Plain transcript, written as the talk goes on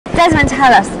Desmond,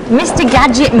 tell us, Mr.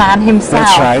 Gadget Man himself.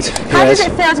 That's right. How does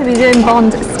it feel to be doing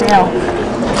Bond still?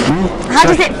 How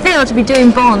does it feel to be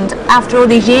doing Bond after all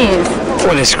these years?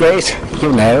 Well, it's great,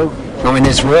 you know. I mean,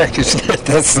 it's work, isn't it?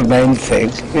 That's the main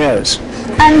thing, yes.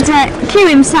 And Q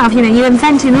himself, you know, you're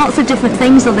inventing lots of different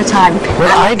things all the time.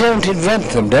 Well, I don't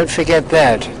invent them, don't forget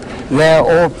that. They're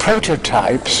all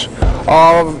prototypes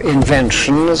of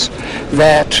inventions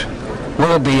that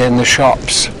will be in the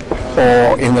shops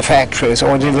or in the factories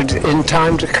or in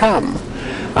time to come.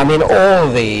 I mean, all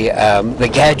the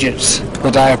gadgets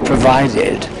that I have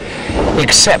provided,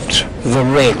 except the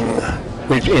ring,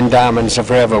 which in Diamonds Are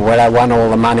Forever, where I won all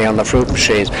the money on the fruit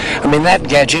machines. I mean, that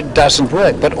gadget doesn't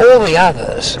work, but all the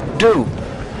others do.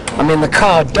 I mean, the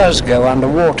car does go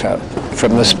underwater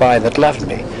from The Spy That Loved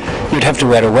Me. You'd have to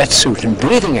wear a wetsuit and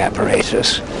breathing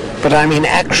apparatus, but I mean,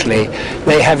 actually,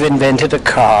 they have invented a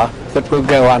car that will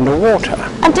go underwater.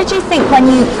 And did you think when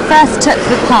you first took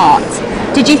the part,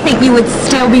 did you think you would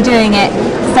still be doing it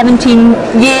 17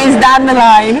 years down the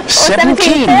line? Or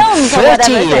 17 films 30 or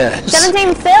whatever, years.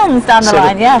 17 films down the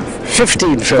line, yes.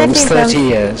 15 films, 30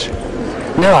 years.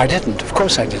 No, I didn't. Of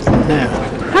course I didn't, no.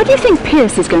 How do you think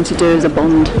Pierce is going to do as a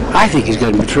Bond? I think he's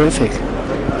going to be terrific.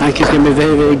 I think he's going to be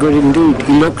very, very good indeed.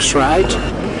 He looks right.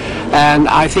 And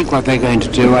I think what they're going to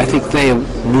do, I think they'll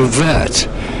revert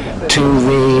to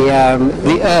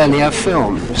the earlier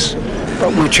films,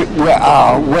 which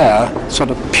were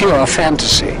sort of pure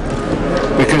fantasy,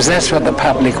 because that's what the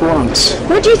public wants.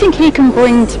 What do you think he can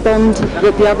bring to Bond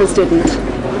that the others didn't?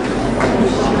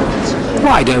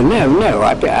 Well, I don't know, no.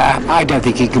 I don't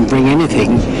think he can bring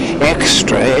anything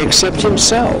extra except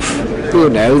himself. You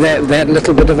know, that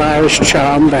little bit of Irish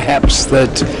charm, perhaps,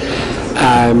 that,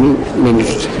 I mean,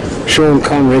 Sean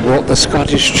Connery brought the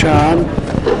Scottish charm,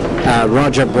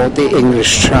 Roger brought the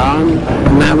English charm,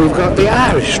 and now we've got the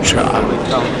Irish charm.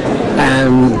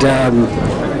 And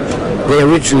they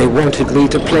originally wanted me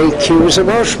to play Q as a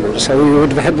Welshman, so we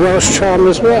would have had Welsh charm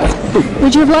as well.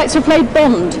 Would you have liked to have played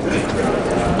Bond?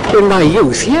 In my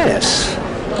youth, yes.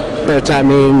 But I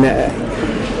mean,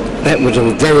 that was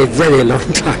a very, very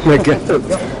long time ago.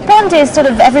 Bond is sort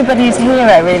of everybody's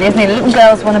hero, really, isn't he? Little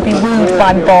girls want to be wooed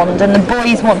by Bond, and the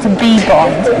boys want to be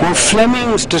Bond. Well,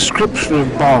 Fleming's description of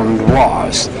Bond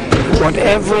was what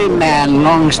every man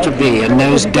longs to be and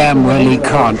knows damn well he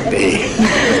can't be.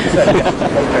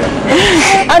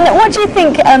 And what do you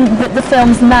think that the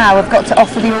films now have got to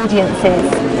offer the audiences?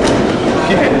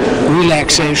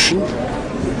 Relaxation,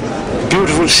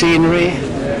 beautiful scenery,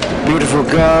 beautiful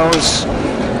girls.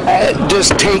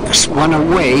 Just takes one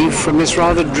away from this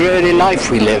rather dreary life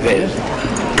we live in.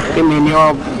 I mean,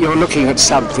 you're looking at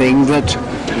something that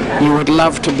you would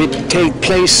love to take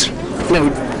place,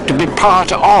 to be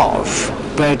part of,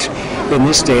 but in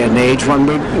this day and age one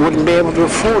wouldn't be able to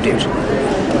afford it.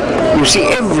 You see,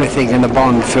 everything in a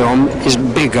Bond film is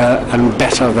bigger and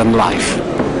better than life.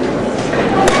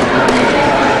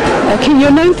 Okay,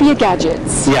 you're known for your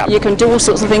gadgets. Yeah. You can do all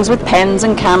sorts of things with pens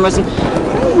and cameras and...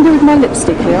 What do you do with my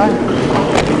lipstick here?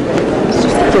 It's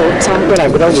just a thought. Well, I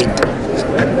would only...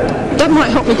 That might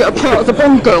help me get a part of the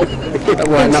Bond girl.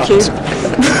 Why not? Can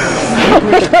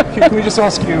we just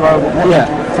ask you,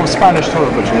 for Spanish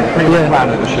television, pre-plan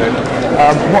of the show,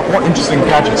 what interesting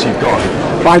gadgets you've got?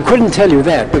 Well, I couldn't tell you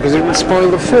that because it would spoil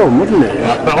the film, wouldn't it?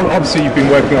 But obviously you've been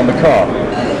working on the car.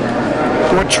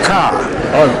 Which car?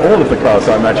 Oh, all of the cars,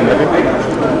 I imagine, have you?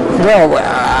 Well,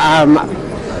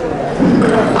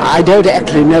 I don't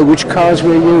actually know which cars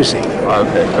we're using.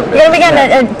 Okay. You're going to be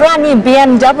getting a brand new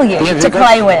BMW to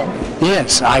play with.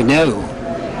 Yes, I know.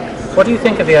 What do you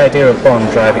think of the idea of Bond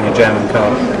driving a German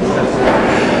car?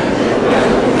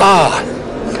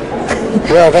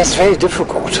 Well, that's very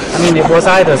difficult. I mean, it was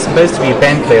either supposed to be a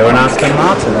Bentley or an Aston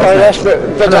Martin, wasn't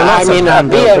it? But I mean, a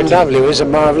BMW is a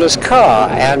marvellous car,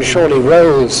 and surely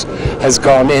Rolls has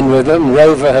gone in with them,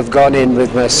 Rover have gone in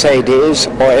with Mercedes,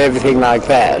 or everything like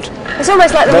that. It's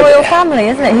almost like the royal family,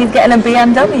 isn't it? He's getting a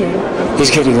BMW. He's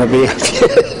getting a BMW.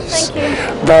 Thank you.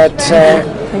 But,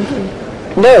 Thank you.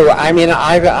 no, I mean,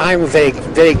 I'm very,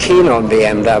 very keen on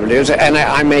BMWs, and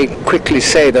I may quickly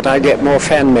say that I get more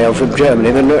fan mail from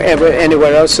Germany than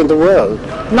anywhere else in the world.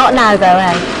 Not now, though,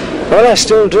 eh? Well, I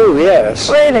still do, yes.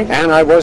 Really? And I was